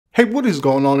Hey, what is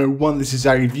going on everyone? This is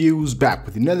iReviews back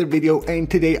with another video,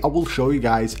 and today I will show you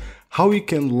guys how you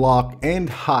can lock and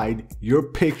hide your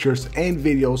pictures and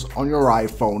videos on your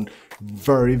iPhone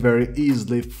very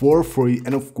easily for free,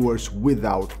 and of course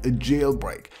without a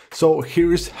jailbreak. So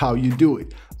here's how you do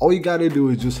it. All you gotta do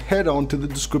is just head on to the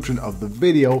description of the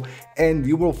video and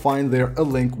you will find there a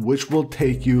link which will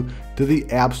take you to the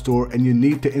App Store, and you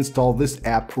need to install this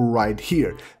app right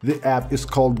here. The app is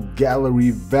called Gallery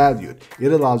Valued.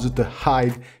 It allows you to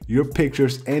hide your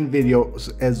pictures and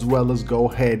videos as well as go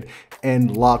ahead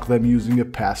and lock them using a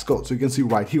passcode. So you can see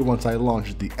right here, once I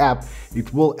launch the app,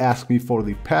 it will ask me for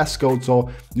the passcode, so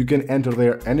you can enter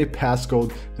there any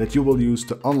passcode that you will use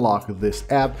to unlock this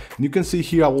app. And you can see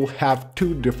here I will have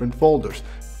two different folders,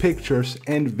 pictures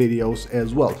and videos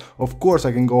as well. Of course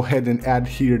I can go ahead and add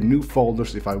here new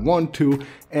folders if I want to,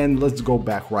 and let's go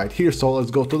back right here. So let's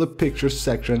go to the pictures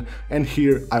section, and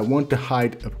here I want to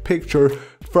hide a picture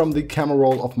from the camera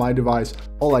roll of my device.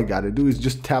 All I gotta do is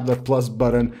just tap that plus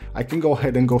button. I can go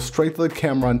ahead and go straight to the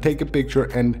camera and take a picture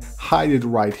and hide it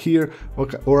right here,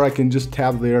 or I can just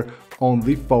tap there on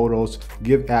the photos,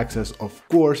 give access of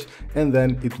course, and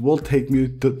then it will take me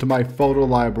to my photo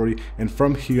library, and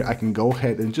from here I can go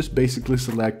ahead and just basically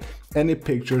select any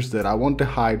pictures that I want to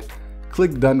hide,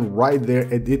 click done right there,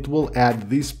 and it will add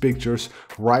these pictures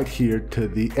right here to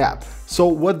the app. So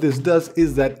what this does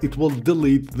is that it will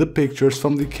delete the pictures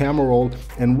from the camera roll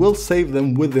and will save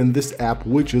them within this app,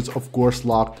 which is of course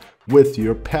locked with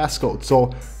your passcode. So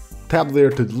tap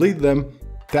there to delete them,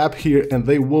 tap here, and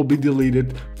they will be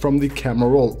deleted from the camera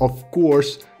roll. Of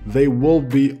course they will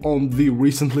be on the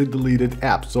recently deleted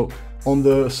app, so on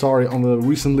the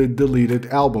recently deleted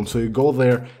album. So you go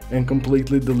there and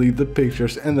completely delete the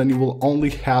pictures, and then you will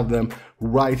only have them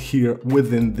right here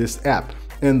within this app,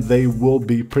 and they will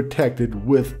be protected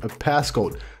with a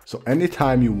passcode. So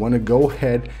anytime you want to go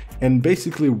ahead and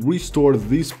basically restore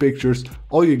these pictures,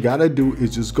 all you gotta do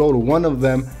is just go to one of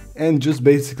them and just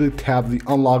basically tap the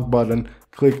unlock button,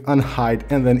 click unhide,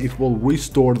 and then it will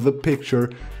restore the picture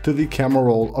to the camera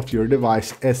roll of your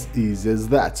device as easy as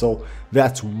that. So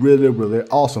that's really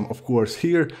awesome. Of course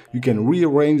here you can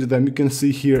rearrange them. You can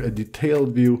see here a detailed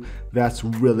view. That's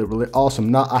really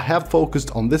awesome. Now I have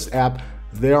focused on this app.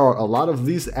 There are a lot of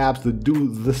these apps that do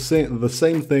the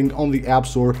same thing on the App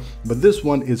Store, but this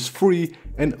one is free,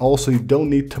 and also you don't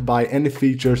need to buy any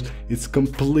features. It's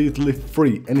completely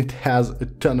free and it has a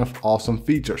ton of awesome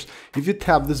features. If you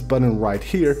tap this button right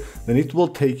here, then it will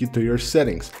take you to your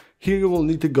settings. Here you will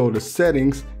need to go to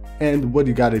settings, and what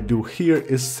you gotta do here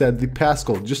is set the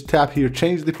passcode. Just tap here,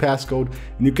 change the passcode,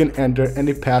 and you can enter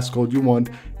any passcode you want,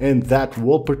 and that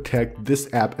will protect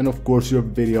this app and of course your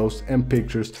videos and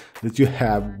pictures that you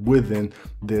have within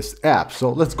this app.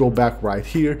 So let's go back right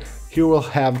here. Here we'll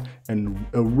have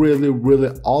a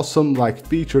really awesome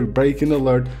feature, breaking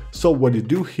alert. So what you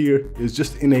do here is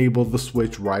just enable the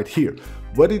switch right here.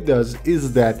 What it does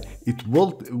is that it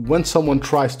will, when someone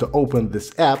tries to open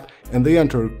this app and they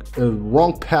enter a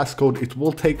wrong passcode, it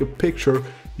will take a picture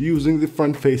using the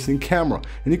front-facing camera,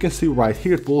 and you can see right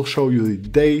here it will show you the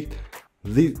date,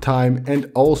 the time,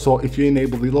 and also if you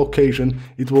enable the location,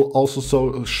 it will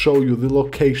also show you the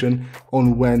location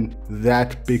on when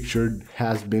that picture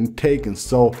has been taken,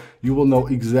 so you will know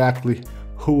exactly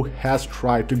who has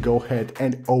tried to go ahead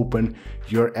and open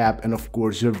your app and of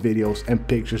course your videos and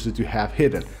pictures that you have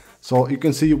hidden. So you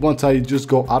can see once I just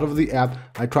go out of the app,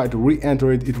 I try to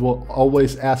re-enter it, it will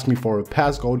always ask me for a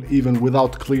passcode even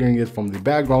without clearing it from the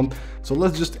background. So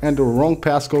let's just enter a wrong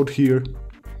passcode here.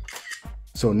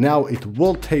 So now it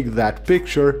will take that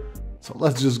picture. So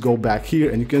let's just go back here,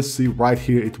 and you can see right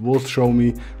here it will show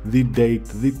me the date,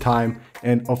 the time,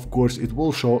 and of course it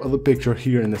will show the picture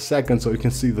here in a second. So you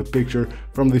can see the picture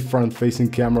from the front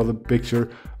facing camera, the picture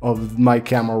of my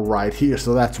camera right here.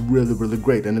 So that's really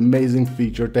great, an amazing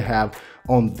feature to have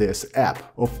on this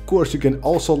app. Of course you can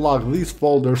also lock these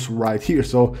folders right here.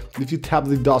 So if you tap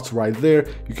the dots right there,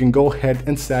 you can go ahead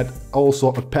and set also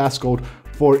a passcode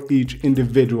for each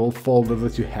individual folder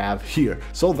that you have here.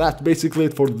 So that's basically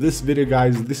it for this video,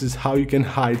 guys. This is how you can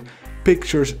hide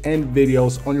pictures and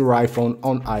videos on your iPhone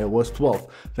on iOS 12.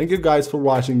 Thank you guys for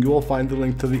watching. You will find the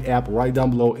link to the app right down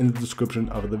below in the description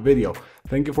of the video.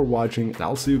 Thank you for watching, and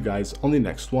I'll see you guys on the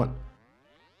next one.